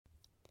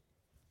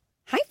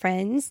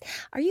friends.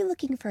 Are you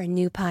looking for a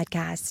new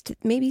podcast?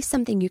 Maybe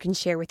something you can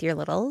share with your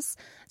littles?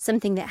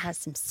 Something that has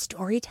some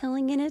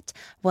storytelling in it?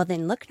 Well,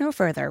 then look no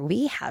further.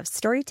 We have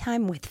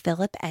Storytime with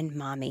Philip and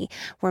Mommy,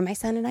 where my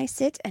son and I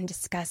sit and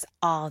discuss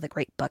all the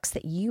great books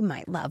that you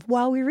might love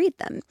while we read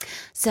them.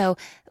 So,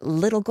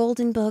 little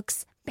golden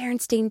books,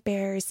 Berenstain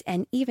Bears,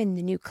 and even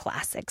the new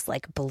classics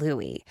like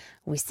Bluey.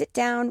 We sit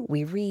down,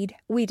 we read,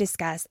 we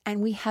discuss,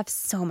 and we have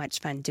so much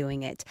fun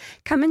doing it.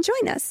 Come and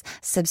join us.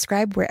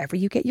 Subscribe wherever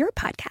you get your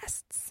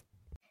podcasts.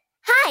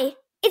 Hi,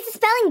 it's the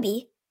Spelling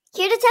Bee,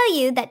 here to tell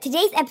you that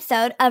today's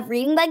episode of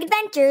Reading Bug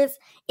Adventures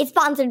is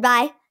sponsored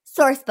by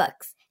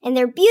Sourcebooks and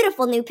their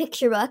beautiful new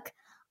picture book,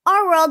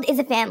 Our World is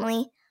a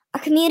Family, A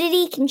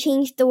Community Can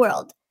Change the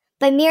World,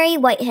 by Mary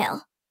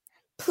Whitehill.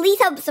 Please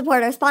help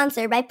support our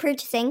sponsor by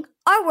purchasing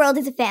Our World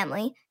is a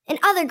Family and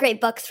other great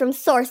books from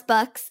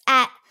Sourcebooks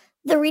at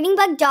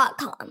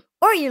thereadingbug.com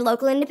or your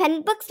local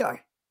independent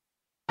bookstore.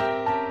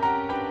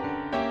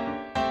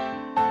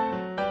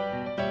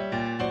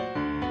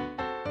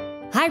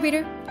 Hi,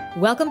 reader.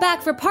 Welcome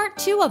back for part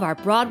 2 of our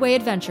Broadway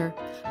adventure.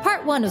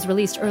 Part 1 was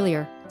released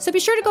earlier, so be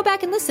sure to go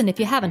back and listen if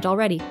you haven't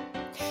already.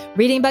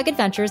 Reading Bug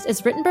Adventures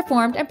is written,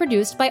 performed, and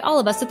produced by all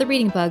of us at the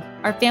Reading Bug,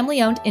 our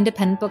family-owned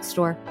independent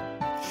bookstore.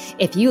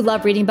 If you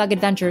love Reading Bug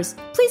Adventures,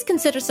 please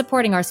consider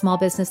supporting our small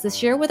business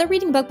this year with a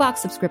Reading Bug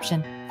box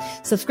subscription.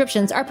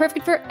 Subscriptions are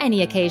perfect for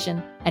any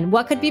occasion, and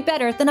what could be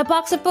better than a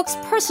box of books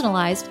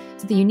personalized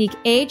to the unique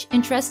age,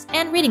 interests,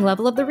 and reading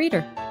level of the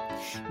reader?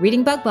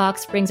 Reading Bug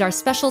Box brings our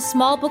special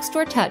small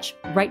bookstore touch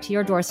right to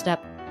your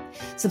doorstep.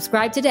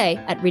 Subscribe today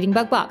at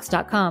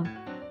readingbugbox.com.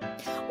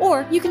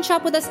 Or you can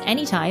shop with us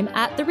anytime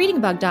at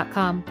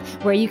thereadingbug.com,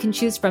 where you can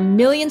choose from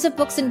millions of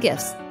books and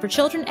gifts for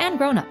children and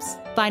grown-ups,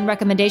 find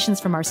recommendations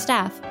from our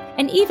staff,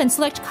 and even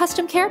select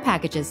custom care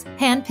packages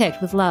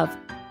hand-picked with love.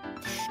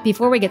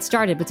 Before we get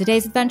started with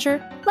today's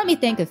adventure, let me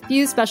thank a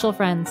few special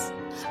friends.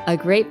 A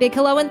great big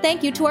hello and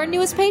thank you to our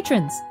newest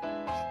patrons.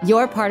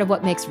 You're part of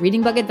what makes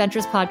Reading Bug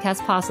Adventures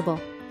podcast possible.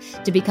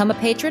 To become a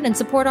patron and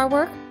support our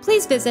work,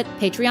 please visit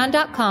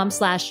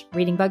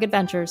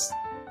patreon.com/readingbugadventures.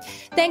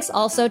 Thanks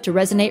also to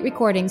Resonate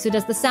Recordings, who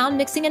does the sound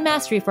mixing and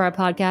mastery for our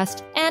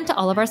podcast, and to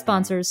all of our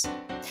sponsors.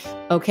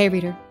 Okay,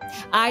 reader,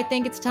 I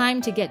think it's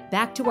time to get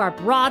back to our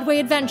Broadway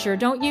adventure,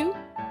 don't you?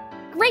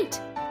 Great!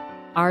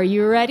 Are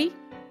you ready?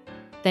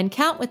 Then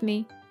count with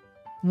me.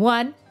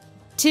 1,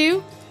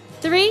 2,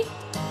 3,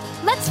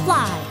 let's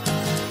fly!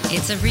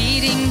 It's a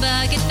Reading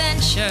Bug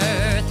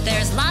adventure.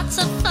 There's lots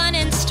of fun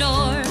in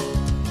store.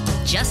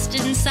 Just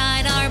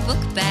inside our book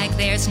bag,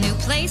 there's new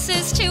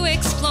places to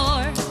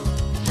explore.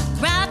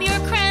 Grab your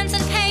crayons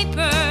and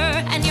paper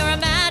and your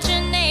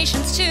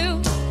imaginations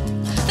too.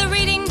 The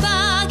Reading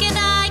Bug and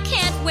I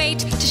can't wait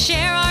to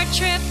share our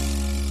trip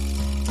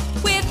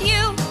with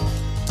you.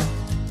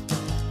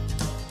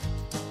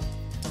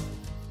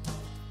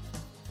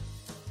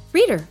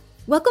 Reader,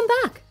 welcome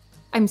back.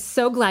 I'm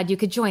so glad you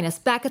could join us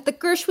back at the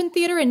Gershwin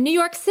Theater in New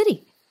York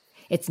City.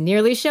 It's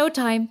nearly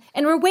showtime,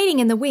 and we're waiting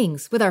in the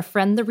wings with our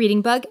friend the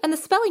Reading Bug and the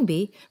Spelling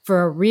Bee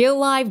for a real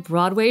live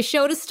Broadway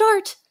show to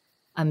start.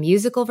 A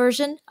musical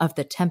version of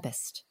The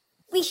Tempest.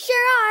 We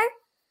sure are.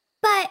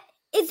 But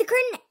is the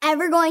curtain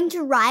ever going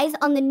to rise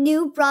on the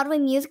new Broadway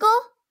musical?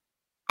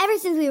 Ever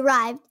since we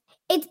arrived,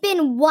 it's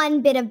been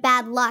one bit of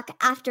bad luck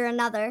after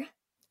another.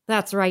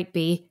 That's right,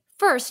 Bee.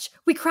 First,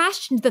 we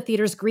crashed into the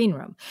theater's green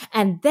room,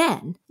 and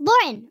then...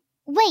 Lauren,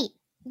 wait,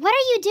 what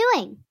are you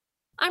doing?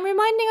 I'm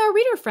reminding our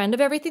reader friend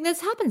of everything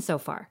that's happened so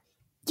far.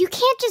 You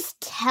can't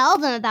just tell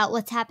them about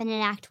what's happened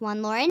in Act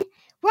 1, Lauren.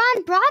 We're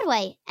on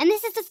Broadway, and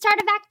this is the start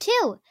of Act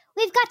 2.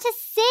 We've got to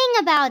sing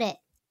about it.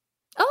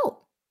 Oh,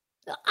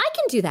 I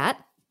can do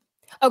that.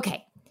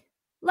 Okay,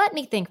 let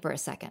me think for a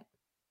second.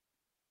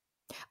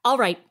 All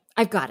right,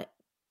 I've got it.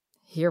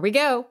 Here we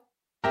go.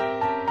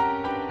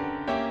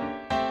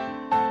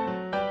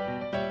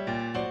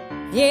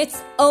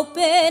 It's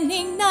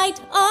opening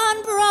night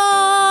on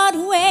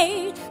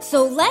Broadway,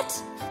 so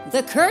let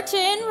the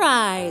curtain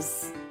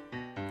rise.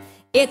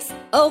 It's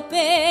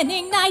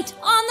opening night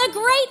on the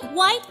Great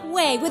White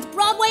Way with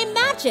Broadway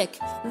magic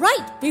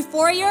right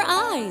before your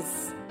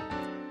eyes.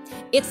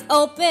 It's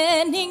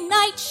opening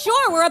night,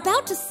 sure, we're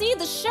about to see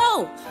the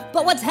show,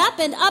 but what's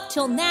happened up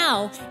till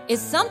now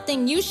is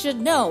something you should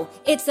know.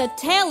 It's a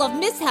tale of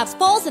mishaps,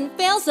 falls and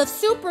fails, of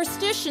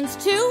superstitions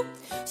too.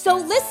 So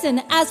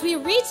listen as we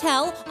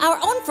retell our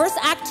own first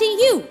act to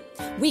you.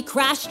 We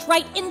crashed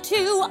right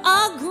into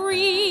a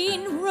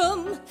green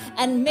room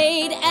and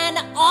made an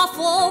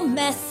awful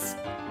mess.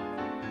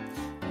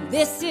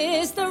 This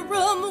is the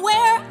room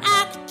where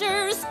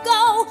actors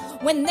go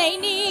when they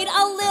need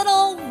a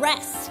little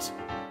rest.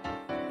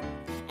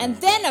 And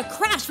then a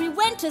crash, we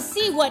went to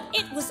see what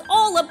it was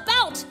all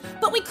about,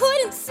 but we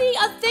couldn't see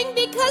a thing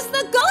because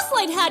the ghost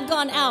light had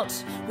gone out.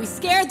 We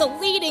scared the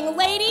leading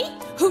lady,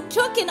 who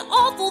took an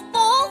awful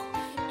fall.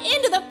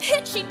 Into the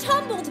pit she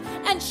tumbled,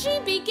 and she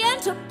began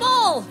to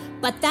bawl.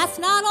 But that's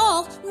not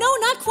all. No,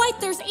 not quite.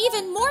 There's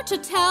even more to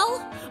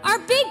tell. Our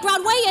big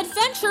Broadway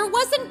adventure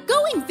wasn't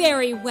going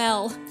very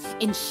well.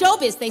 In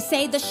showbiz, they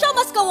say the show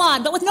must go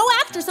on, but with no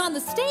actors on the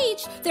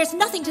stage, there's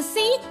nothing to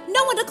see,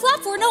 no one to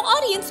clap for, no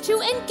audience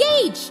to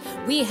engage.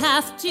 We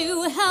have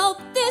to help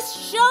this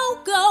show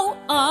go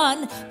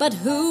on, but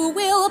who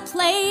will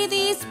play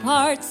these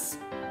parts?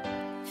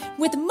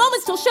 With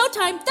moments till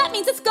showtime, that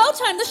means it's go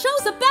time. The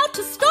show's about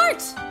to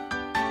start.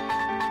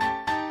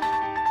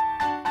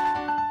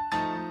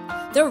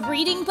 The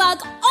reading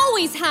bug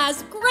always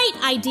has great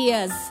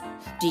ideas.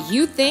 Do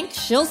you think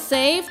she'll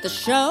save the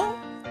show?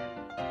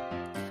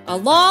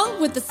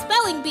 Along with the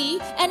spelling bee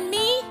and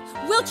me,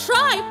 we'll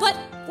try, but,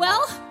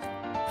 well,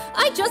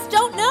 I just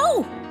don't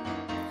know.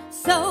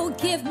 So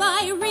give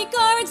my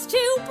regards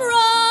to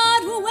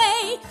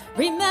Broadway.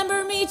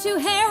 Remember me to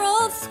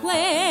Herald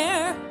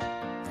Square.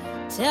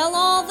 Tell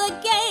all the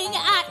gang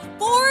at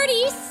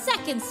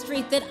 42nd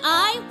Street that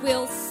I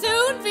will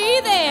soon be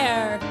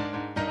there.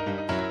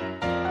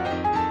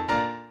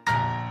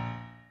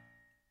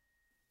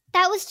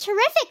 That was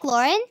terrific,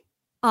 Lauren.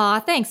 Aw,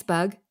 thanks,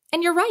 Bug.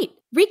 And you're right.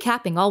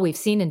 Recapping all we've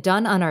seen and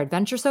done on our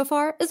adventure so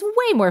far is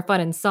way more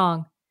fun in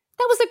song.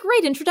 That was a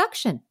great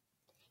introduction.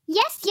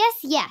 Yes, yes,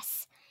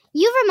 yes.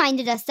 You've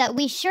reminded us that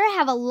we sure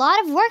have a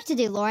lot of work to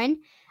do, Lauren.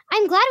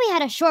 I'm glad we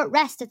had a short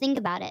rest to think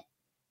about it.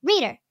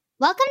 Reader,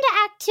 welcome to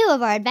Act 2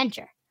 of our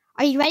adventure.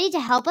 Are you ready to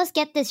help us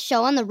get this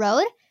show on the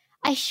road?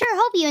 I sure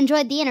hope you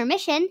enjoyed the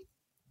intermission.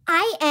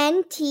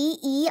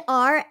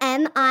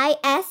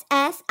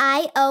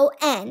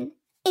 INTERMISSION.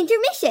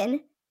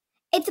 Intermission.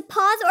 It's a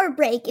pause or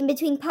break in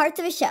between parts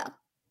of a show.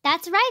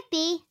 That's right,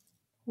 Bee.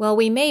 Well,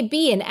 we may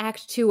be in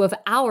Act 2 of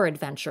our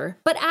adventure,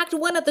 but Act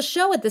 1 of the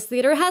show at this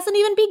theater hasn't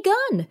even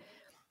begun.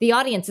 The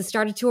audience has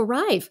started to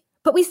arrive,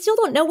 but we still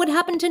don't know what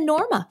happened to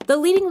Norma, the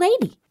leading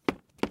lady.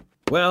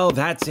 Well,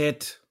 that's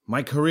it.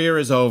 My career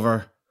is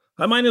over.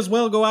 I might as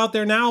well go out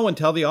there now and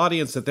tell the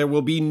audience that there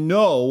will be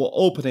no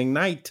opening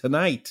night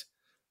tonight.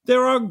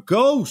 There are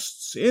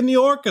ghosts in the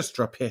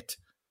orchestra pit,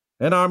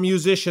 and our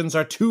musicians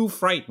are too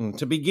frightened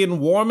to begin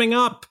warming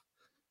up.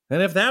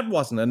 And if that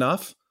wasn't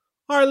enough,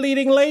 our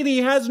leading lady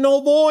has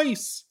no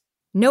voice.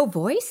 No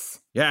voice?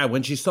 Yeah,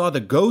 when she saw the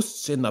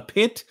ghosts in the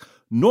pit,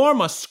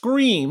 Norma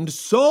screamed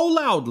so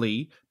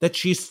loudly that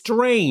she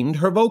strained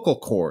her vocal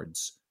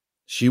cords.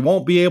 She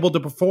won't be able to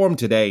perform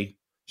today.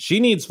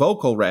 She needs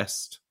vocal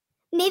rest.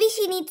 Maybe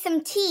she needs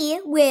some tea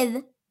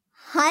with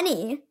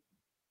honey.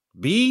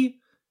 B,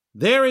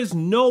 there is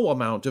no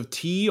amount of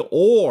tea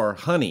or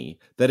honey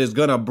that is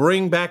going to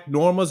bring back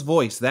Norma's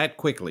voice that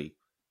quickly.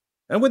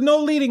 And with no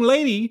leading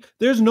lady,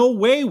 there's no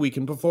way we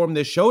can perform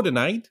this show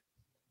tonight.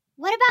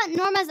 What about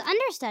Norma's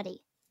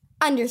understudy?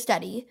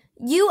 Understudy.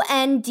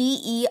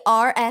 UNDERSTUDY.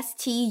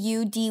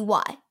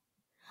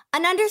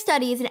 An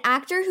understudy is an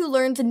actor who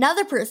learns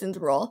another person's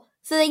role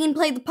so they can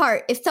play the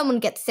part if someone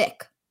gets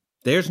sick.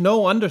 There's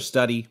no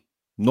understudy.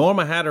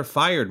 Norma had her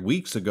fired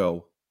weeks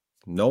ago.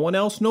 No one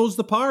else knows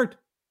the part.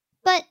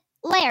 But,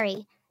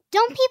 Larry,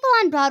 don't people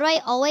on Broadway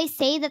always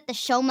say that the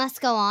show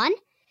must go on?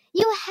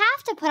 You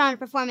have to put on a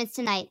performance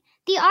tonight.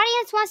 The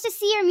audience wants to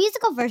see your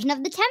musical version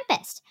of The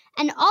Tempest,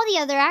 and all the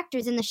other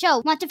actors in the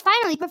show want to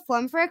finally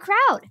perform for a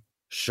crowd.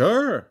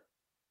 Sure,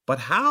 but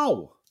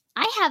how?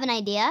 I have an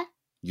idea.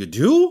 You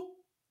do?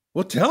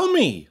 Well, tell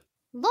me.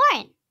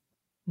 Lauren.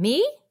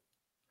 Me?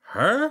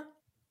 Her?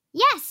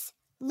 Yes,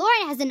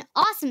 Lauren has an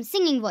awesome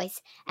singing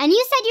voice, and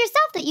you said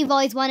yourself that you've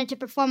always wanted to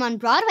perform on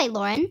Broadway,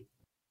 Lauren.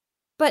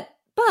 But,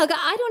 Bug,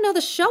 I don't know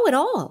the show at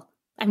all.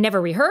 I've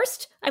never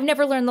rehearsed. I've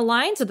never learned the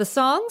lines or the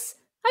songs.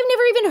 I've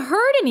never even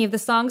heard any of the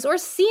songs or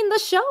seen the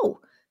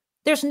show.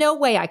 There's no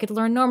way I could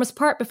learn Norma's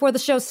part before the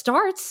show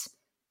starts.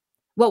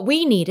 What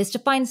we need is to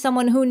find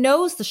someone who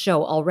knows the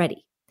show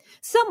already.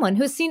 Someone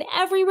who's seen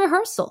every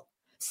rehearsal.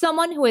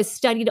 Someone who has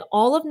studied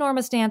all of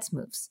Norma's dance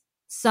moves.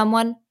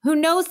 Someone who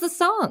knows the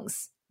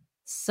songs.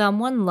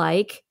 Someone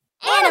like...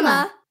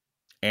 Anima!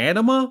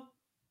 Anima?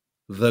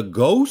 The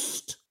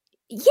ghost?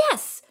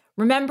 Yes!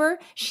 Remember,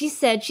 she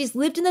said she's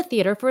lived in the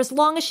theater for as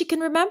long as she can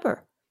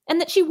remember, and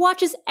that she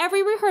watches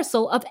every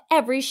rehearsal of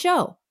every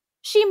show.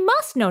 She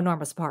must know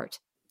Norma's part.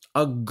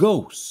 A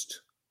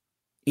ghost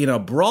in a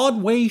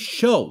Broadway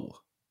show.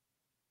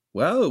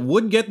 Well, it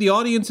would get the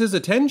audience's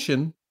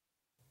attention.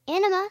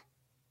 Anima,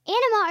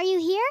 are you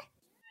here?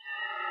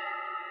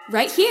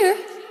 Right here.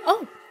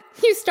 Oh,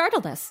 you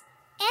startled us.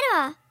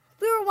 Anima,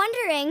 we were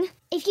wondering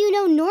if you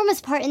know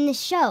Norma's part in this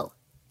show.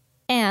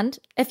 And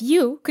if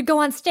you could go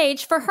on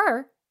stage for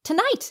her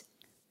tonight.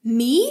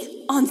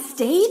 Me? On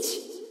stage?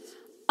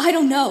 I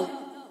don't know.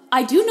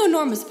 I do know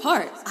Norma's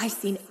part. I've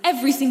seen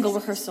every single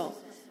rehearsal.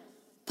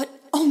 But,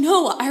 oh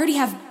no, I already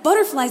have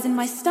butterflies in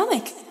my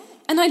stomach.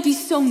 And I'd be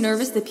so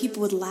nervous that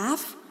people would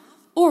laugh.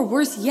 Or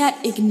worse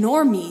yet,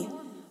 ignore me.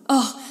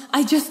 Oh,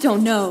 I just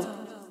don't know.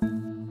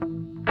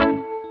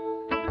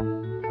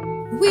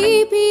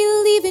 We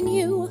believe in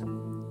you.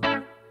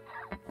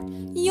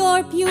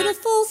 Your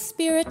beautiful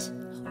spirit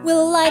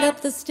will light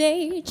up the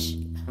stage.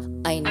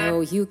 I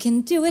know you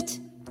can do it.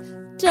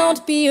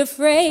 Don't be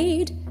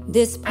afraid.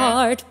 This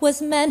part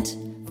was meant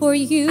for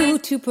you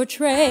to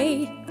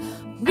portray.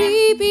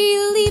 We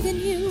believe in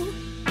you.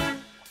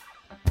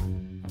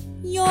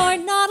 You're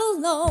not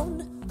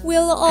alone.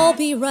 We'll all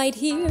be right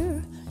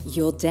here.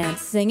 You'll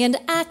dance, sing, and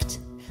act.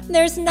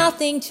 There's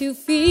nothing to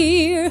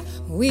fear.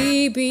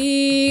 We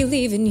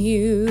believe in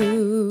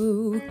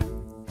you.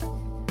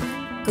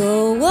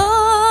 Go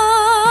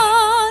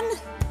on.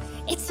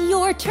 It's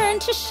your turn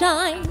to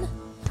shine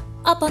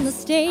up on the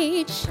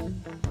stage.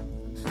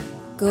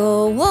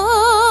 Go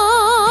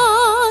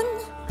on.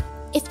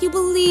 If you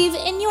believe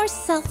in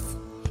yourself,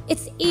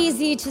 it's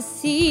easy to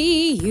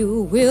see.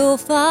 You will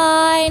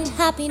find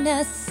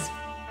happiness.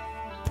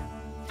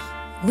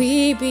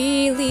 We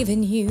believe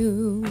in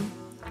you.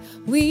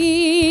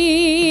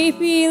 We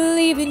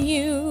believe in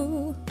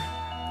you.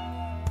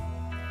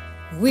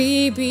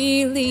 We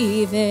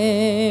believe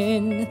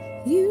in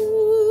you.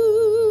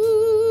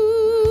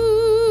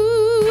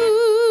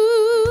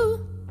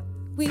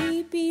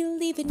 We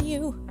believe in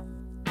you.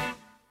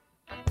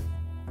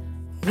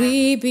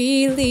 We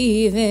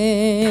believe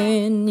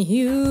in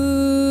you.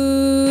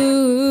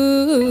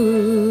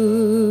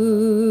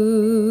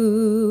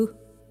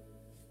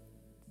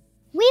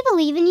 We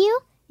believe in you.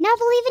 Now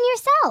believe in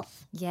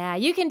yourself. Yeah,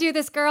 you can do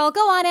this, girl.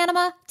 Go on,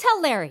 Anima.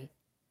 Tell Larry.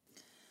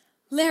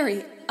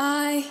 Larry,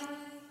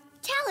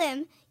 Tell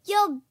him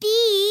you'll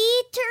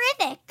be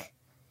terrific.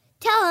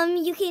 Tell him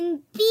you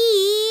can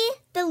be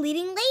the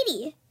leading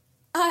lady.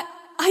 I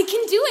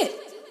can do it.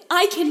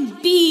 I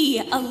can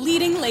be a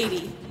leading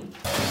lady.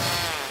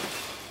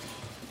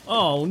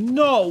 Oh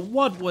no,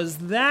 what was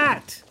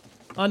that?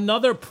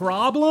 Another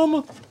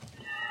problem?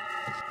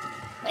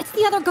 It's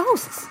the other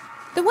ghosts.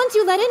 The ones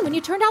you let in when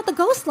you turned out the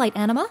ghost light,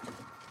 Anima.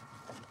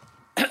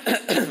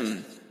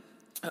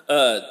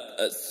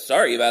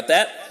 Sorry about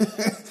that.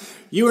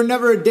 You were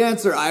never a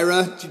dancer,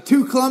 Ira. You're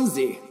too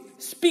clumsy.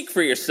 Speak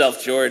for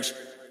yourself, George.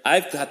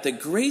 I've got the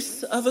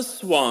grace of a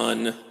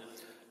swan.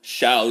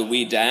 Shall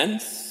we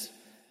dance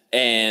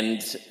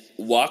and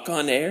walk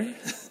on air?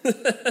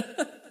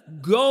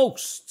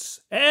 Ghosts.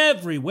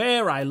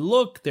 Everywhere I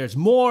look, there's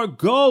more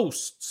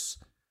ghosts.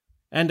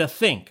 And to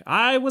think,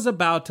 I was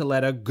about to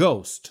let a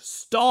ghost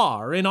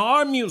star in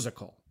our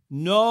musical.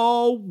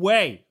 No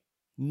way.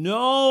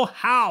 No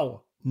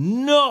how.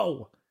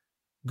 No.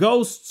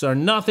 Ghosts are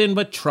nothing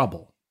but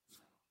trouble.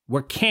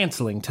 We're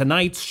canceling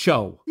tonight's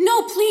show.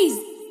 No, please.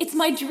 It's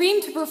my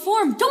dream to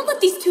perform. Don't let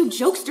these two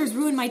jokesters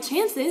ruin my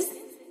chances.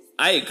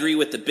 I agree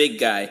with the big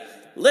guy.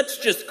 Let's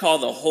just call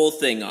the whole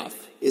thing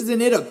off.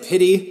 Isn't it a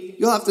pity?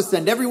 You'll have to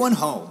send everyone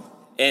home.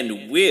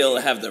 And we'll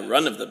have the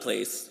run of the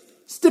place.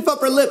 Stiff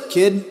upper lip,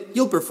 kid.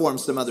 You'll perform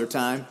some other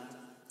time.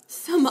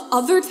 Some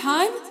other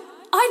time?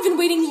 I've been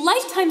waiting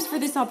lifetimes for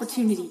this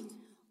opportunity.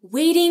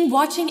 Waiting,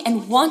 watching,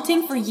 and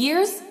wanting for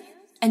years.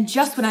 And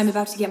just when I'm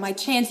about to get my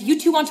chance, you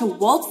two want to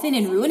waltz in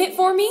and ruin it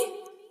for me?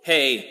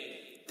 Hey,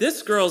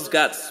 this girl's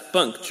got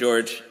spunk,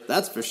 George.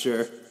 That's for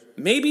sure.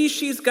 Maybe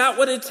she's got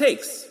what it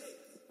takes.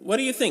 What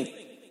do you think?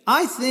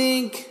 I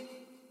think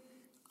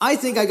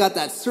I got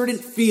that certain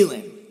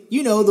feeling.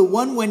 You know, the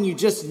one when you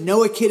just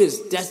know a kid is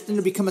destined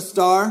to become a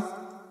star.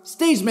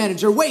 Stage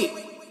manager, wait!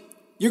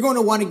 You're going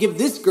to want to give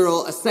this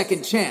girl a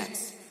second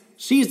chance.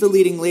 She's the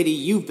leading lady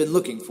you've been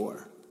looking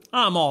for.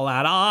 I'm all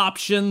out of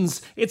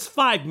options. It's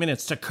 5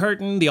 minutes to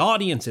curtain, the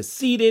audience is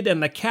seated,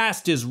 and the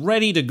cast is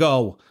ready to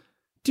go.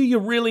 Do you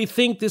really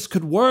think this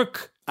could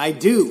work? I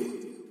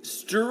do.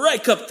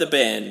 Strike up the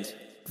band.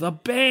 The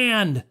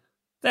band!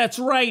 That's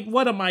right,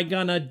 what am I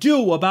gonna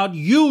do about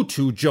you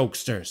two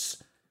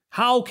jokesters?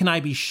 How can I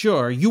be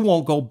sure you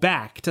won't go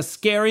back to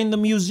scaring the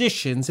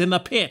musicians in the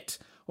pit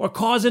or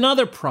causing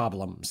other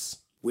problems?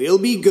 We'll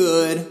be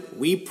good,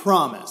 we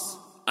promise.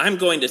 I'm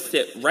going to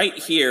sit right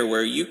here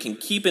where you can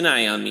keep an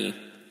eye on me,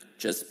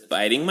 just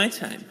biding my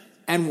time.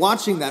 And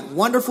watching that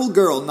wonderful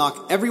girl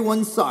knock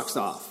everyone's socks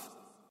off.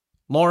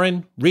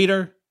 Lauren,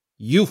 Reader,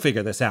 you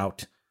figure this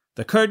out.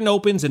 The curtain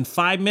opens in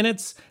 5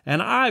 minutes,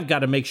 and I've got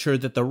to make sure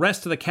that the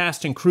rest of the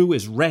cast and crew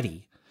is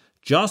ready.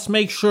 Just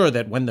make sure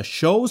that when the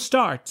show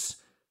starts,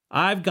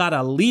 I've got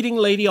a leading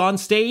lady on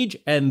stage,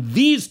 and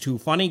these two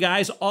funny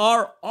guys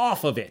are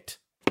off of it.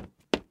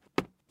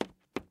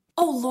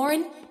 Oh,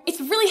 Lauren, it's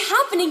really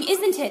happening,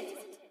 isn't it?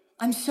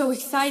 I'm so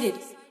excited,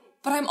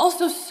 but I'm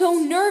also so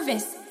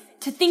nervous.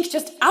 To think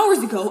just hours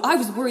ago I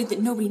was worried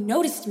that nobody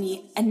noticed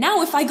me, and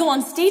now if I go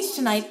on stage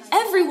tonight,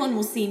 everyone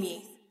will see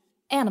me.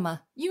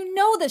 Anima, you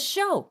know the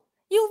show.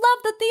 You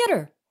love the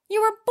theater.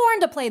 You were born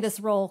to play this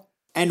role.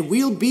 And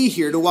we'll be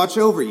here to watch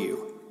over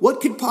you. What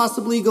could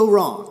possibly go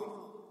wrong?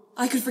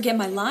 I could forget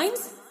my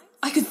lines.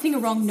 I could sing a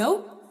wrong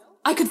note.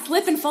 I could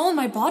slip and fall on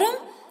my bottom.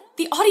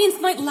 The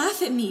audience might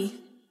laugh at me.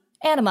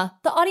 Anima,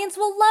 the audience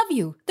will love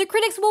you. The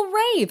critics will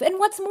rave. And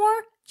what's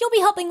more, you'll be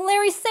helping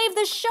Larry save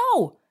the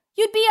show.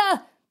 You'd be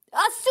a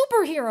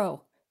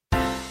superhero.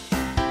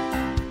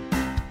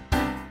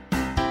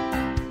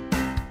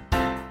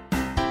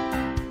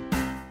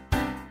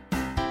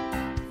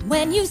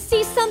 When you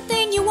see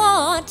something you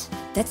want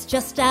that's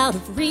just out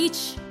of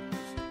reach,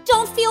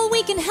 Don't feel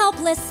weak and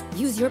helpless.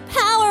 Use your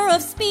power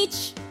of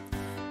speech.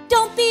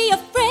 Don't be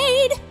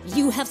afraid.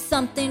 You have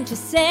something to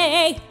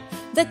say.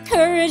 The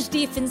courage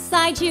deep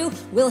inside you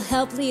will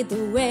help lead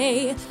the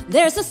way.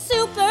 There's a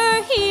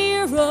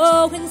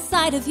superhero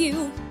inside of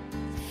you,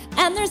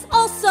 and there's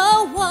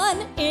also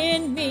one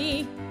in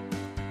me.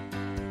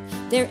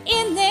 They're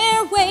in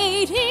there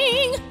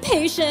waiting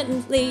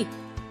patiently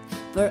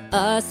for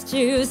us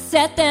to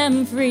set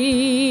them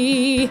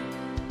free.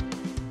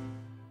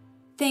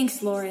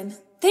 Thanks, Lauren.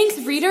 Thanks,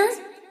 reader.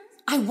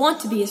 I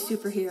want to be a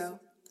superhero.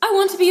 I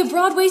want to be a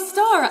Broadway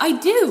star. I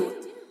do.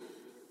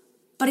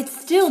 But it's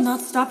still not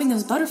stopping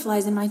those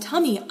butterflies in my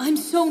tummy. I'm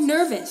so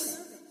nervous.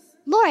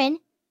 Lauren,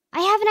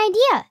 I have an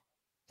idea.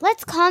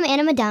 Let's calm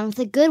Anima down with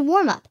a good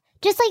warm-up,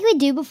 just like we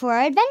do before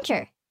our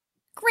adventure.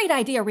 Great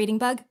idea, Reading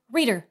Bug.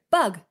 Reader,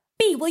 Bug,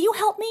 Bee, will you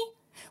help me?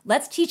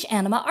 Let's teach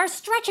Anima our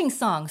stretching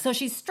song so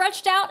she's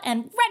stretched out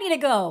and ready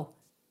to go.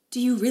 Do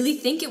you really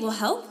think it will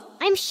help?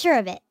 I'm sure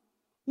of it.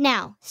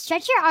 Now,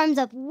 stretch your arms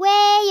up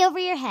way over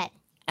your head.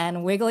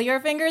 And wiggle your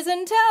fingers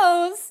and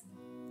toes.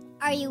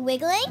 Are you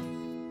wiggling?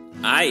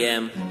 I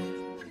am.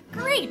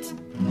 Great.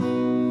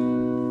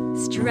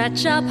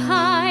 Stretch up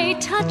high,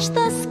 touch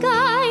the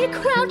sky,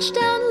 crouch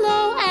down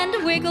low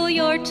and wiggle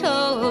your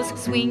toes.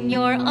 Swing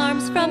your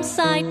arms from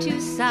side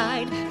to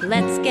side.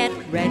 Let's get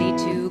ready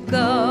to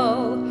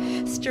go.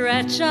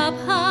 Stretch up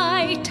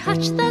high,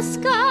 touch the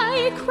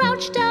sky,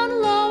 crouch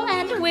down low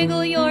and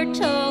wiggle your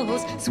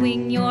toes.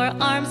 Swing your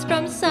arms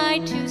from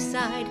side to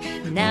side.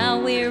 Now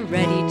we're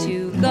ready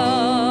to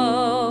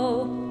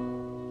go.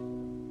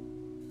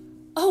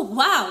 Oh,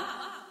 wow.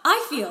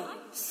 I feel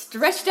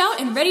stretched out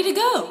and ready to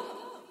go.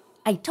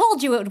 I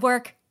told you it would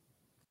work.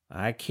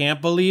 I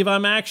can't believe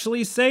I'm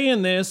actually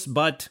saying this,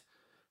 but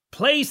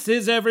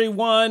places,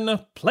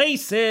 everyone,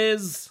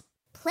 places.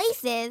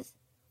 Places?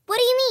 What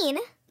do you mean?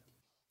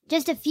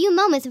 Just a few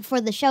moments before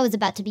the show is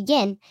about to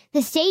begin,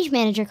 the stage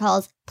manager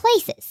calls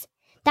places.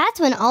 That's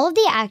when all of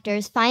the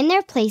actors find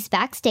their place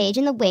backstage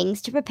in the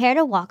wings to prepare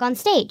to walk on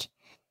stage.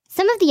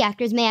 Some of the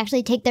actors may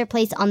actually take their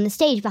place on the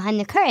stage behind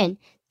the curtain,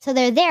 so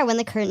they're there when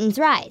the curtains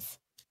rise.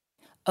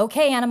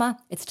 Okay, Anima,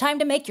 it's time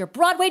to make your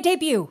Broadway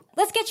debut.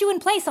 Let's get you in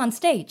place on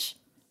stage.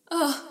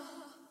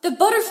 The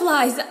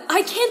butterflies.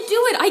 I can't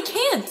do it. I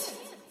can't.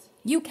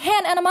 You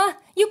can, Anima.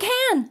 You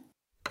can.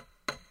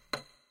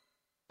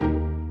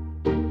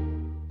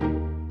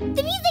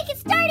 The music is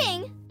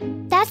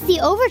starting! That's the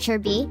overture,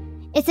 Bee.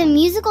 It's a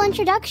musical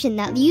introduction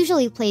that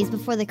usually plays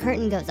before the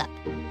curtain goes up.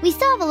 We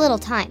still have a little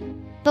time.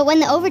 But when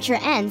the overture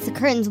ends, the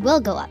curtains will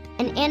go up,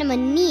 and Anima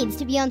needs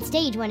to be on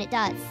stage when it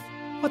does.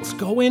 What's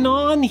going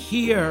on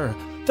here?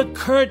 The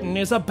curtain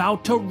is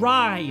about to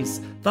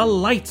rise. The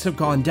lights have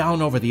gone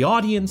down over the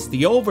audience,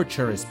 the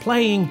overture is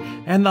playing,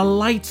 and the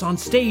lights on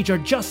stage are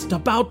just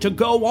about to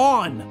go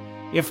on.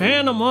 If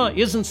Anima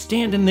isn't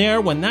standing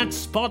there when that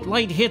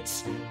spotlight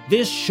hits,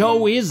 this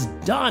show is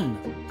done.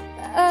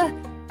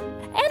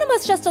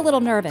 Anima's just a little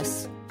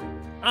nervous.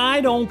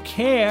 I don't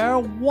care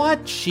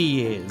what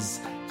she is.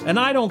 And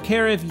I don't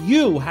care if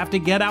you have to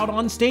get out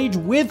on stage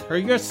with her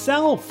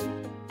yourself.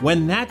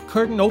 When that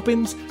curtain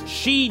opens,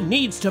 she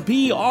needs to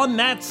be on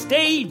that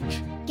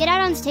stage. Get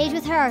out on stage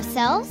with her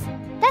ourselves?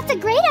 That's a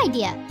great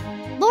idea.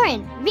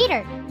 Lauren,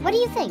 reader, what do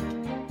you think?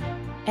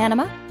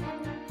 Anima,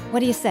 what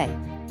do you say?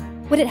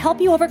 Would it help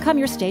you overcome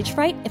your stage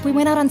fright if we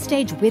went out on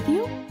stage with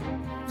you?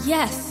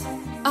 Yes.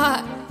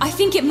 I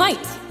think it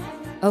might.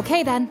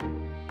 Okay then.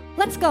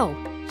 Let's go.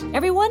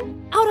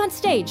 Everyone, out on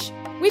stage.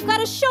 We've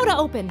got a show to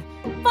open.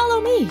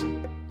 Follow me.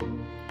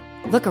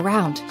 Look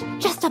around.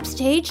 Just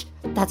upstage,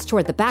 that's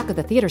toward the back of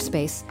the theater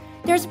space,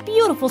 there's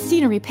beautiful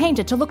scenery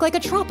painted to look like a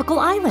tropical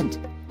island.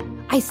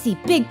 I see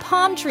big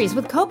palm trees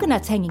with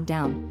coconuts hanging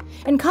down.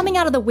 And coming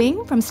out of the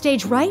wing from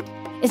stage right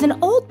is an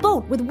old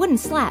boat with wooden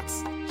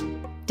slats.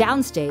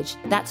 Downstage,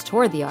 that's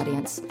toward the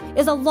audience,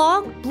 is a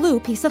long blue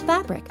piece of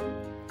fabric.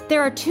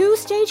 There are 2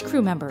 stage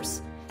crew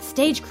members.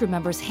 Stage crew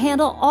members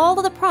handle all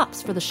of the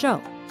props for the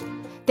show.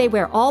 They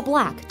wear all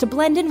black to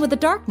blend in with the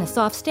darkness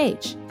off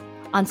stage,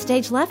 on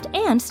stage left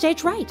and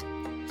stage right.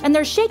 And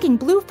they're shaking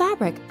blue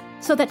fabric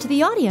so that to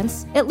the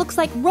audience, it looks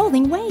like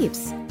rolling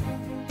waves.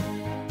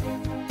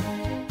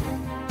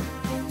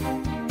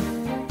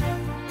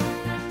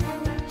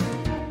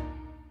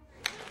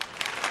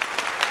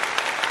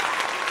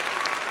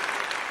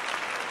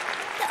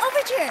 The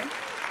overture!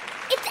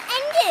 It's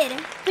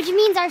ended! Which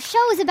means our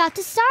show is about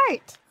to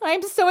start.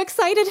 I'm so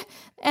excited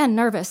and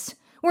nervous.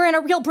 We're in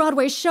a real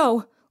Broadway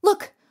show.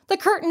 Look, the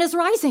curtain is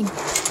rising.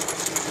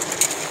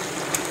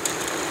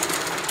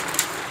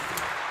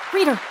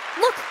 Reader,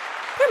 look!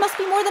 There must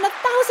be more than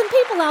 1,000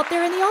 people out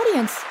there in the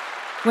audience.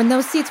 When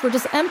those seats were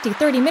just empty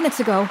 30 minutes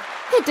ago,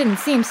 it didn't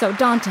seem so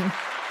daunting.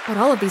 But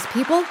all of these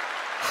people,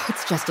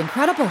 it's just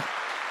incredible.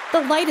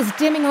 The light is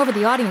dimming over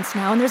the audience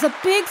now, and there's a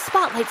big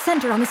spotlight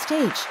centered on the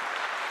stage.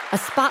 A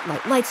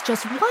spotlight lights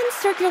just one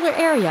circular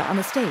area on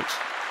the stage.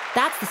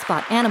 That's the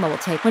spot Anima will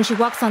take when she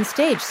walks on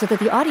stage so that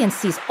the audience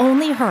sees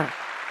only her.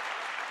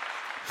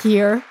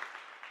 Here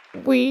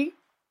we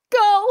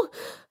go.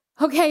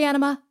 Okay,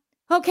 Anima.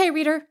 Okay,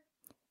 reader.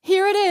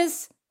 Here it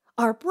is,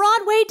 our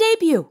Broadway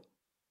debut.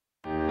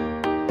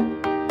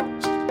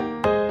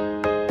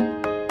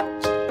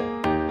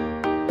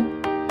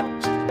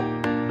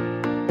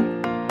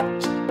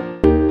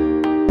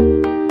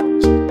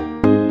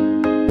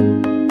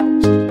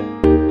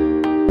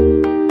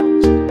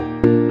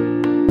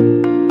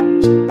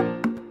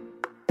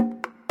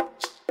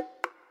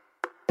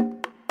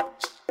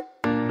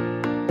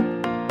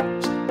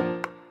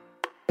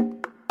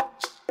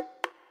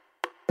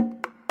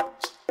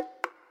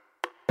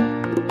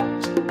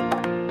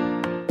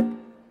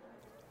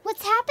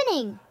 What's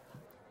happening?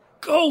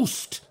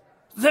 Ghost!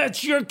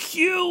 That's your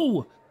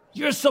cue!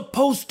 You're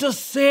supposed to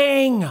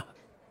sing!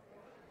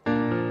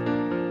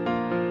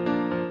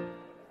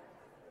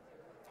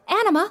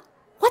 Anima,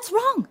 what's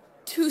wrong?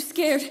 Too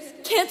scared.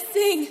 Can't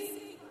sing.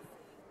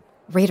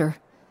 Reader,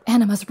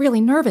 Anima's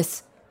really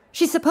nervous.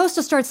 She's supposed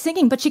to start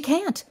singing, but she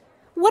can't.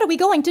 What are we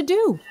going to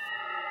do?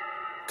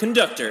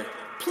 Conductor,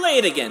 play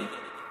it again.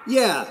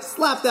 Yeah,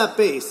 slap that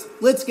bass.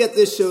 Let's get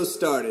this show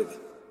started.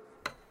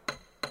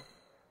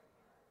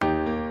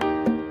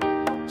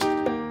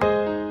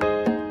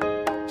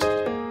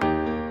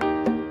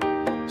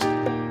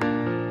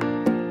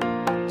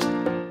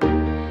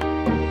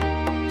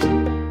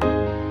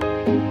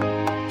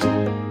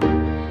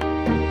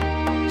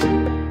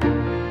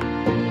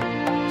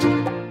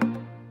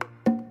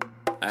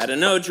 I don't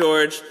know,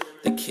 George.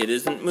 The kid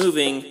isn't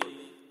moving.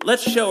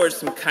 Let's show her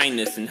some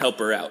kindness and help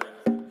her out.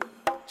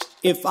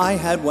 If I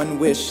had one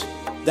wish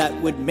that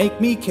would make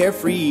me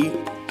carefree,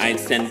 I'd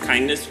send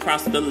kindness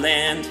across the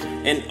land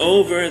and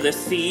over the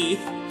sea.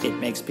 it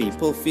makes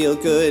people feel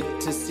good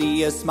to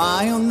see a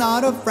smile,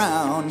 not a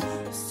frown.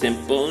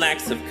 Simple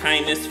acts of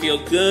kindness feel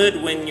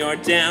good when you're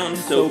down,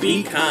 so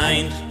be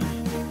kind.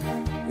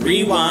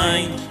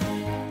 Rewind.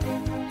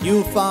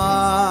 You'll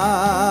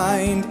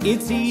find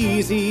it's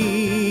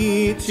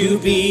easy To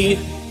be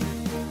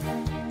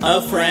a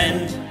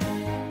friend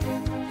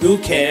who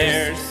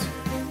cares.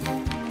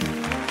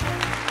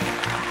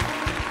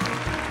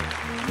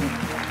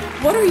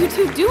 What are you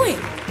two doing?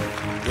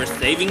 We're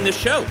saving the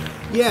show.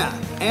 Yeah,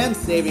 and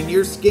saving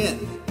your skin.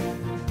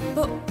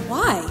 But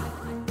why?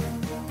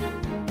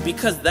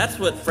 Because that's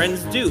what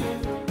friends do.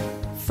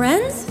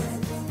 Friends?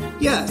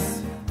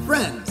 Yes,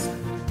 friends.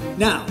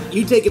 Now,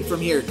 you take it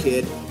from here,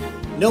 kid.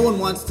 No one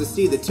wants to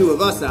see the two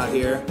of us out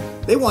here.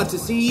 They want to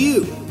see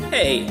you.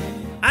 Hey,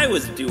 I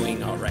was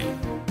doing all right.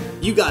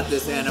 You got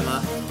this,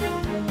 Anima.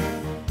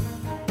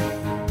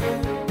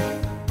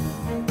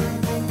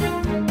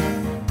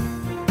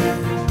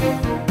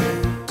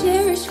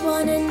 Cherish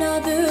one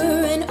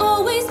another and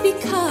always be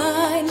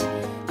kind.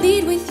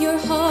 Lead with your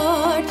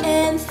heart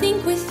and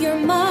think with your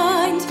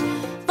mind.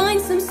 Find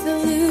some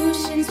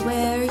solutions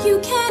where you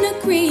can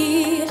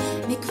agree.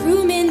 Make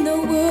room in the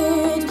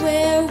world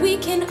where we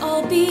can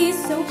all be.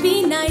 So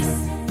be nice.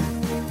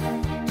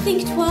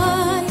 Think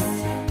twice.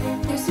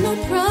 There's no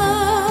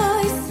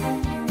price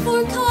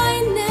for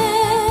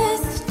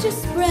kindness.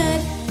 Just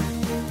spread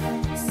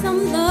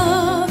some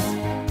love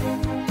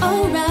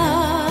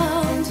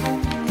around.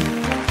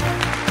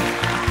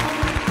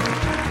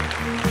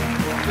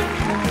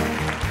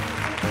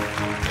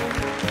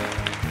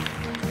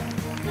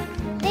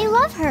 They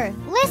love her.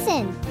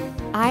 Listen.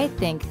 I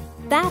think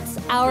that's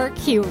our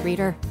cue,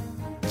 Reader.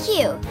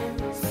 Cue.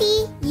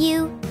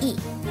 C-U-E.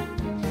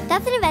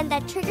 That's an event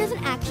that triggers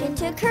an action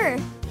to occur.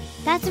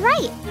 That's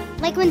right.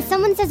 Like when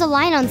someone says a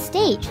line on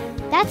stage,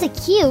 that's a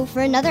cue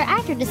for another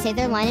actor to say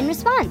their line in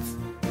response.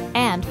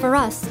 And for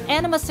us,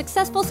 Anima's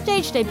successful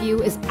stage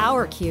debut is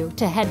our cue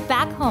to head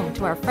back home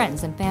to our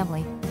friends and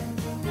family.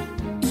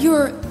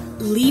 You're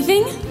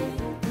leaving?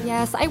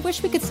 Yes, I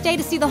wish we could stay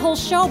to see the whole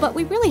show, but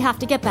we really have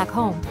to get back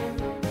home.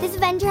 This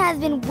adventure has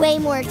been way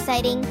more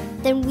exciting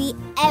than we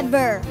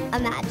ever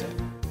imagined.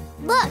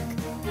 Look,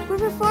 we're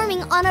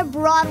performing on a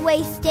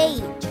Broadway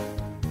stage.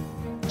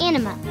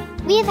 Anima,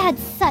 we have had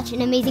such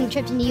an amazing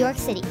trip to New York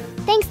City.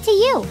 Thanks to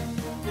you.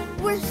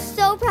 We're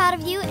so proud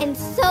of you and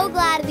so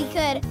glad we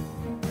could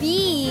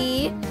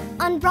be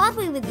on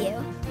Broadway with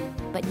you.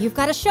 But you've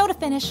got a show to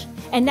finish,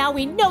 and now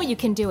we know you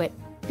can do it.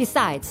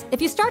 Besides,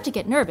 if you start to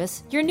get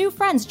nervous, your new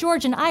friends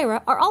George and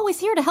Ira are always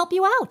here to help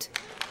you out.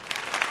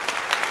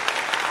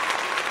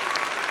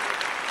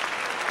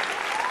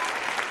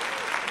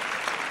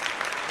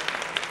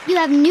 You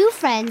have new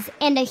friends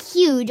and a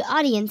huge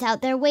audience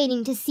out there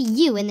waiting to see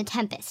you in The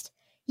Tempest.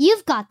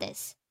 You've got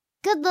this.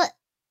 Good luck.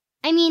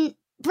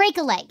 Break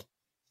a leg.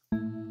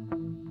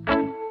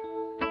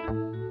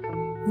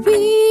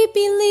 We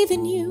believe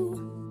in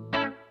you.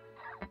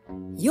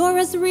 You're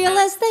as real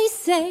as they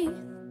say,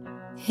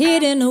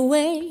 hidden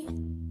away.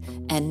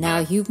 And now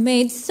you've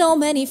made so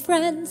many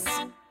friends.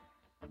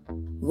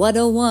 What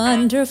a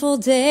wonderful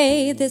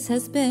day this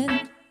has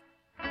been.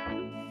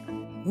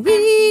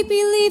 We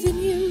believe in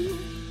you.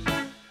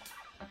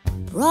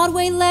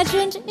 Broadway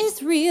legend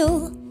is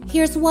real.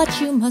 Here's what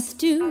you must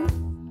do.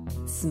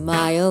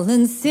 Smile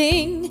and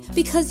sing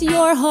because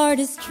your heart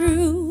is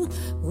true.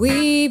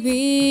 We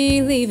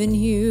believe in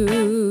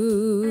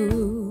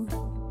you.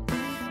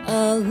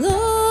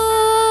 Alone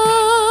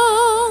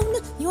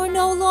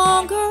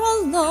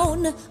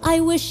alone. I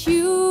wish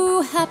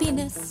you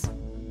happiness.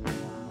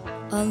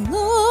 Alone,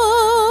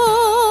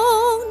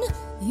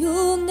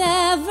 you'll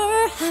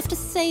never have to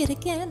say it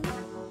again.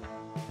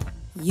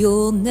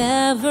 You'll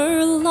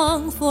never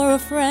long for a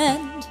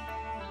friend.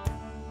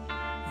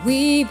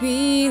 We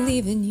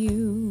believe in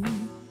you.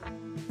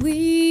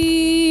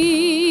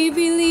 We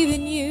believe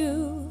in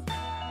you.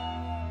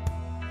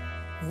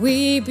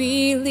 We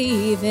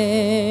believe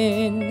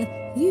in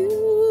you.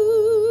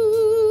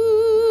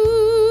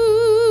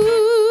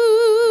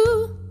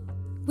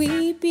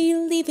 We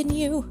believe in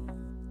you.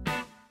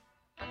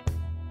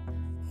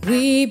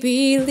 We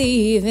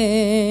believe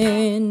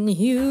in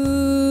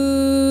you.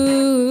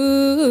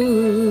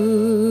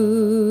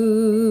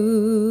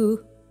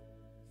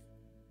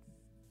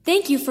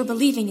 Thank you for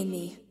believing in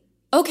me.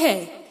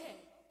 Okay,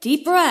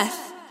 deep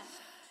breath.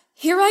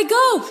 Here I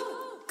go.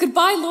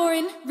 Goodbye,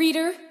 Lauren,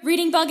 Reader,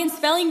 Reading Bug, and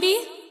Spelling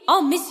Bee.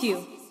 I'll miss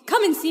you.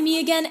 Come and see me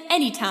again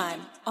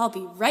anytime. I'll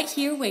be right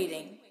here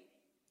waiting.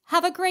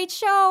 Have a great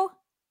show.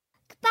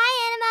 Goodbye,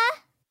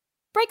 Anima.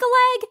 Break a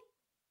leg.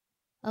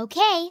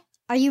 Okay,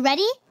 are you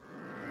ready?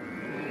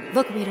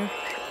 Look, Reader,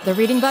 the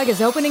Reading Bug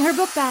is opening her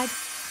book bag,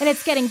 and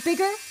it's getting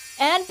bigger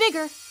and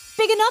bigger,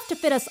 big enough to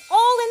fit us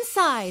all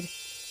inside.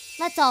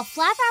 Let's all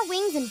flap our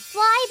wings and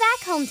fly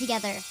back home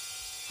together.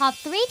 Hop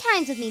 3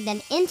 times with me,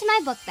 then into my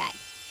book bag.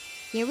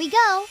 Here we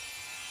go.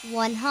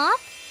 1 hop,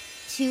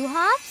 2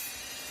 hops,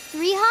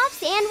 3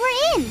 hops, and we're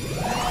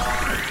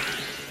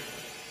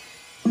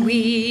in.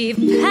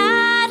 We've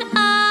had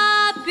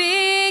a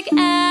big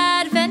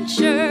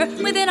adventure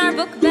within our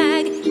book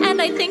bag,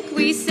 and I think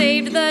we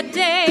saved the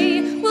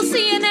day. We'll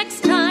see you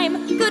next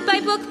time.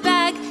 Goodbye, book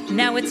bag.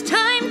 Now it's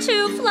time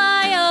to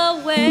fly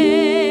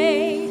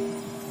away.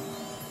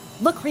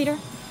 Look, Reader,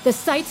 the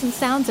sights and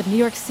sounds of New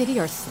York City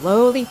are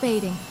slowly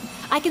fading.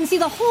 I can see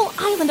the whole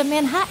island of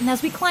Manhattan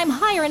as we climb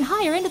higher and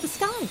higher into the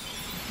sky.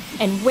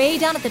 And way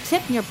down at the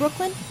tip near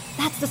Brooklyn,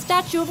 that's the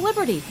Statue of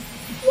Liberty.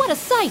 What a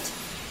sight!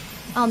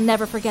 I'll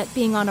never forget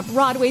being on a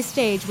Broadway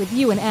stage with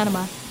you and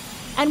Anima.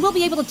 And we'll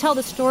be able to tell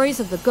the stories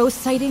of the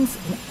ghost sightings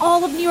in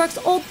all of New York's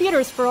old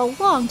theaters for a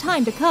long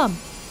time to come.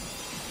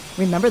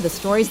 Remember the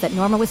stories that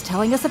Norma was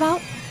telling us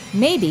about?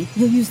 Maybe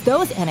you'll use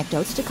those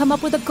anecdotes to come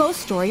up with a ghost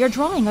story or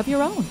drawing of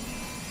your own.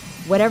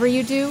 Whatever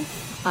you do,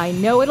 I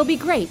know it'll be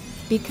great,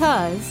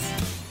 because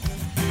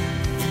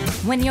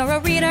when you're a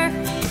reader,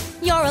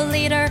 you're a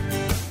leader.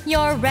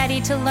 You're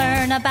ready to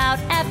learn about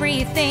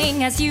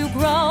everything as you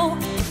grow.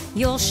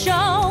 You'll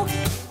show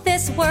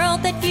this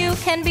world that you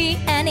can be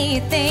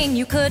anything.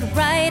 You could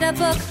write a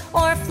book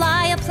or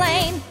fly a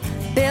plane,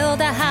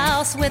 build a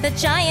house with a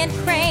giant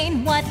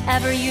crane.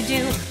 Whatever you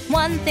do,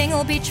 one thing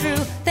will be true.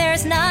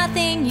 There's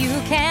nothing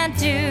you can't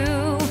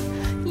do.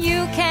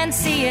 You can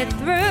see it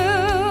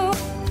through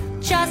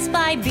just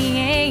by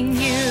being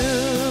you.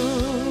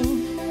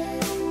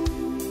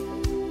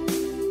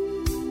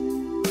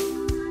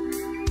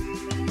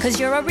 'Cause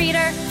you're a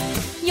reader,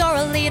 you're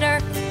a leader.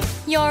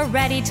 You're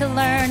ready to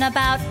learn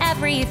about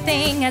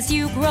everything as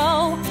you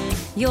grow.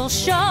 You'll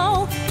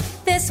show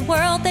this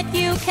world that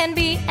you can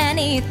be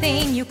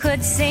anything. You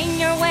could sing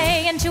your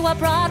way into a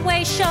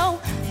Broadway show.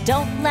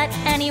 Don't let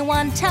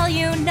anyone tell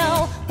you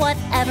no.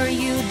 Whatever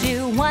you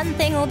do, one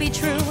thing will be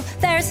true.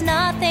 There's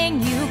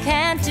nothing you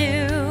can't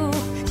do.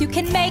 You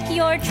can make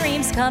your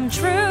dreams come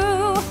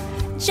true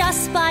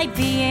just by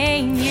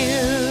being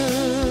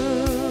you.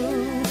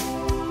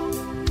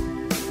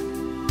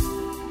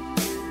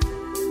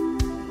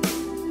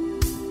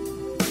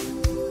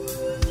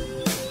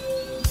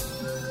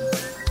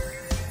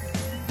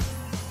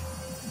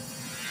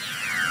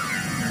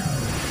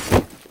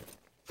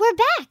 We're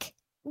back!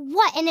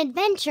 What an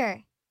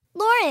adventure!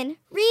 Lauren,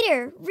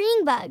 Reader,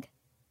 Reading Bug.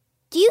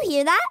 Do you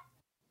hear that?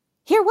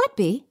 Hear what,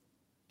 Bee?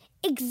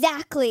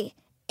 Exactly.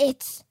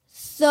 It's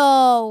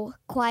so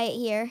quiet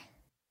here.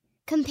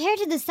 Compared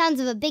to the sounds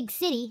of a big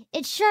city,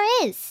 it sure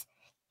is.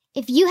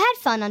 If you had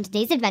fun on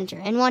today's adventure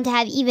and want to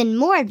have even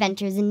more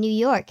adventures in New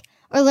York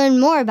or learn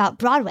more about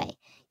Broadway,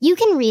 you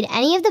can read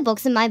any of the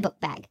books in my book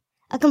bag.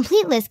 A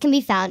complete list can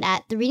be found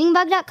at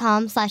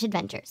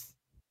thereadingbug.com/adventures.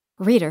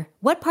 Reader,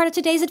 what part of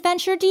today's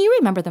adventure do you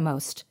remember the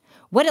most?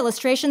 What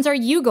illustrations are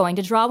you going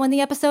to draw when the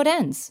episode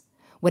ends?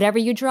 Whatever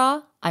you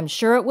draw, I'm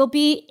sure it will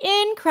be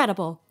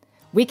incredible.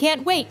 We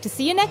can't wait to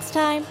see you next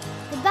time.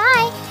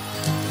 Goodbye!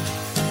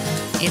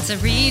 It's a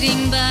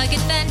Reading Bug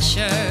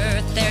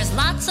adventure. There's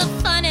lots of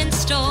fun in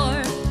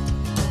store.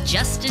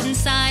 Just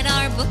inside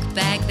our book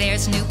bag,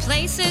 there's new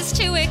places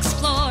to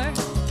explore.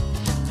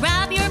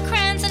 Grab your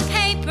crayons and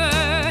paper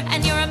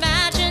and your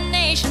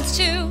imaginations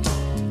too.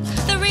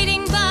 The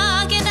Reading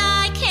Bug and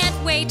I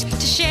can't wait to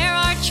share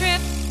our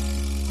trip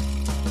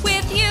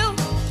with you.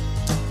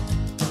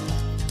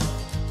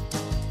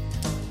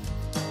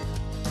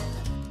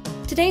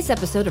 Today's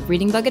episode of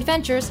Reading Bug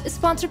Adventures is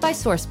sponsored by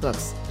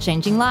Sourcebooks,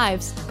 changing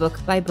lives book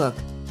by book.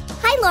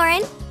 Hi,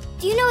 Lauren.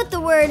 Do you know what the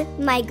word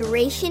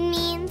migration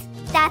means?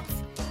 That's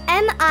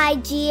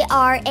M-I-G-R-A-T-I-O-N.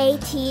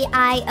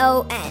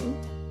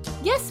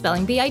 Yes,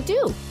 Spelling Bee, I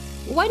do.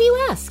 Why do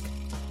you ask?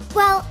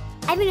 Well,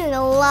 I've been doing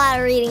a lot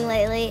of reading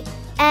lately,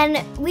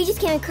 And we just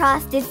came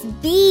across this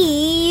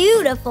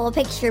beautiful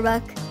picture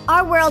book,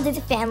 Our World is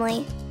a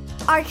Family.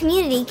 Our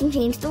Community Can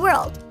Change the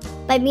World,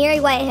 by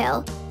Mary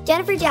Whitehill,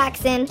 Jennifer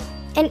Jackson,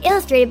 and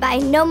illustrated by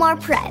Nomar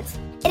Perez.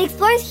 It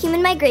explores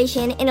human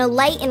migration in a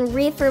light and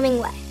reaffirming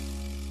way.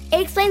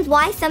 It explains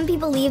why some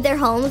people leave their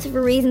homes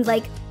for reasons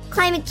like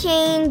climate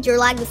change or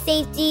lack of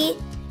safety,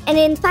 and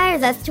it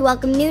inspires us to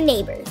welcome new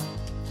neighbors.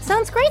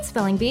 Sounds great,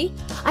 Spelling Bee.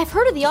 I've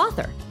heard of the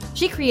author.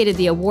 She created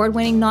the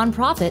award-winning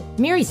nonprofit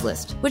Mary's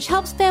List, which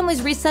helps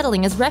families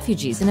resettling as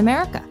refugees in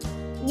America.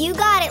 You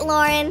got it,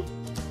 Lauren.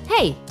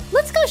 Hey,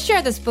 let's go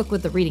share this book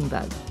with the Reading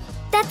Bug.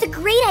 That's a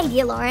great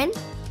idea, Lauren.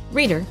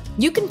 Reader,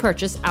 you can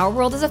purchase Our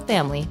World as a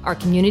Family, Our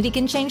Community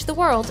Can Change the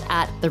World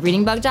at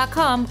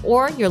thereadingbug.com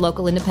or your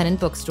local independent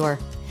bookstore.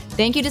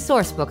 Thank you to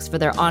Sourcebooks for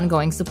their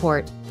ongoing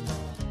support.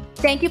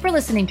 Thank you for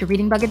listening to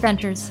Reading Bug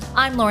Adventures.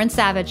 I'm Lauren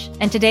Savage,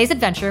 and today's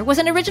adventure was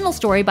an original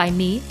story by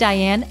me,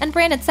 Diane, and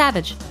Brandon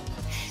Savage.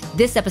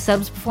 This episode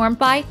was performed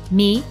by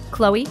me,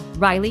 Chloe,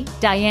 Riley,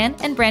 Diane,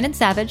 and Brandon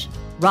Savage,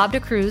 Rob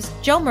DeCruz,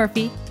 Joe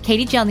Murphy,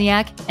 Katie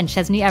Jelniak, and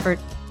Chesney Everett.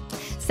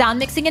 Sound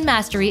mixing and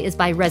mastery is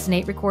by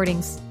Resonate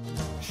Recordings.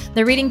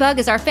 The Reading Bug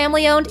is our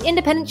family-owned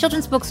independent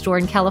children's bookstore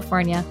in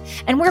California,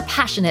 and we're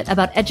passionate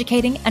about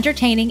educating,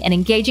 entertaining, and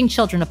engaging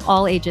children of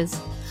all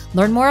ages.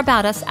 Learn more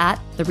about us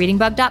at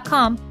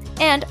thereadingbug.com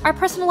and our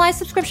personalized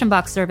subscription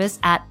box service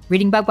at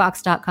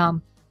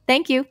readingbugbox.com.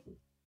 Thank you.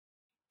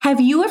 Have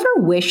you ever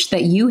wished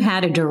that you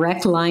had a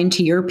direct line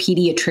to your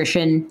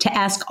pediatrician to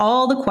ask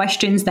all the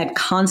questions that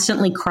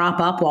constantly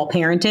crop up while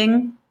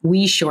parenting?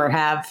 We sure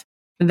have.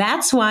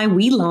 That's why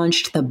we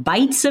launched the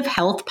Bites of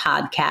Health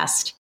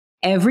podcast.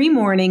 Every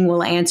morning,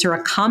 we'll answer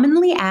a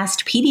commonly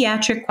asked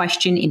pediatric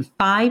question in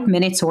 5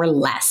 minutes or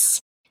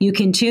less. You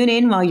can tune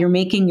in while you're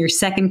making your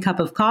second cup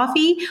of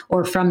coffee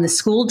or from the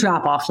school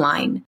drop-off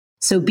line.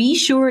 So be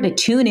sure to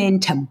tune in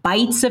to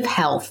Bites of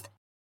Health,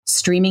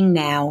 streaming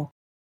now.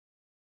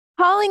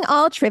 Calling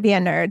all trivia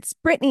nerds,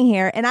 Brittany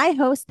here, and I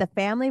host the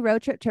Family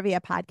Road Trip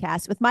Trivia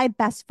podcast with my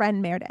best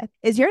friend Meredith.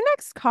 Is your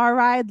next car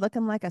ride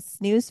looking like a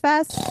snooze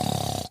fest?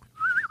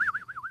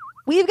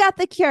 We've got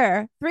the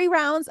cure. 3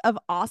 rounds of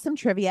awesome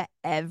trivia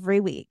every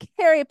week.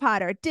 Harry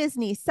Potter,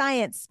 Disney,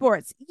 science,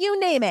 sports, you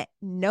name it.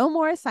 No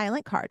more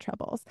silent car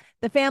troubles.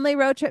 The Family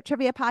Road Trip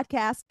Trivia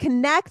podcast.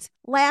 Connect,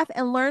 laugh,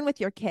 and learn with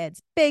your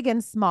kids, big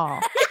and small.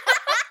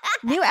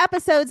 New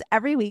episodes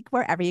every week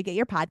wherever you get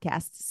your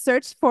podcasts.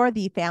 Search for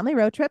the Family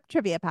Road Trip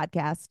Trivia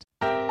podcast.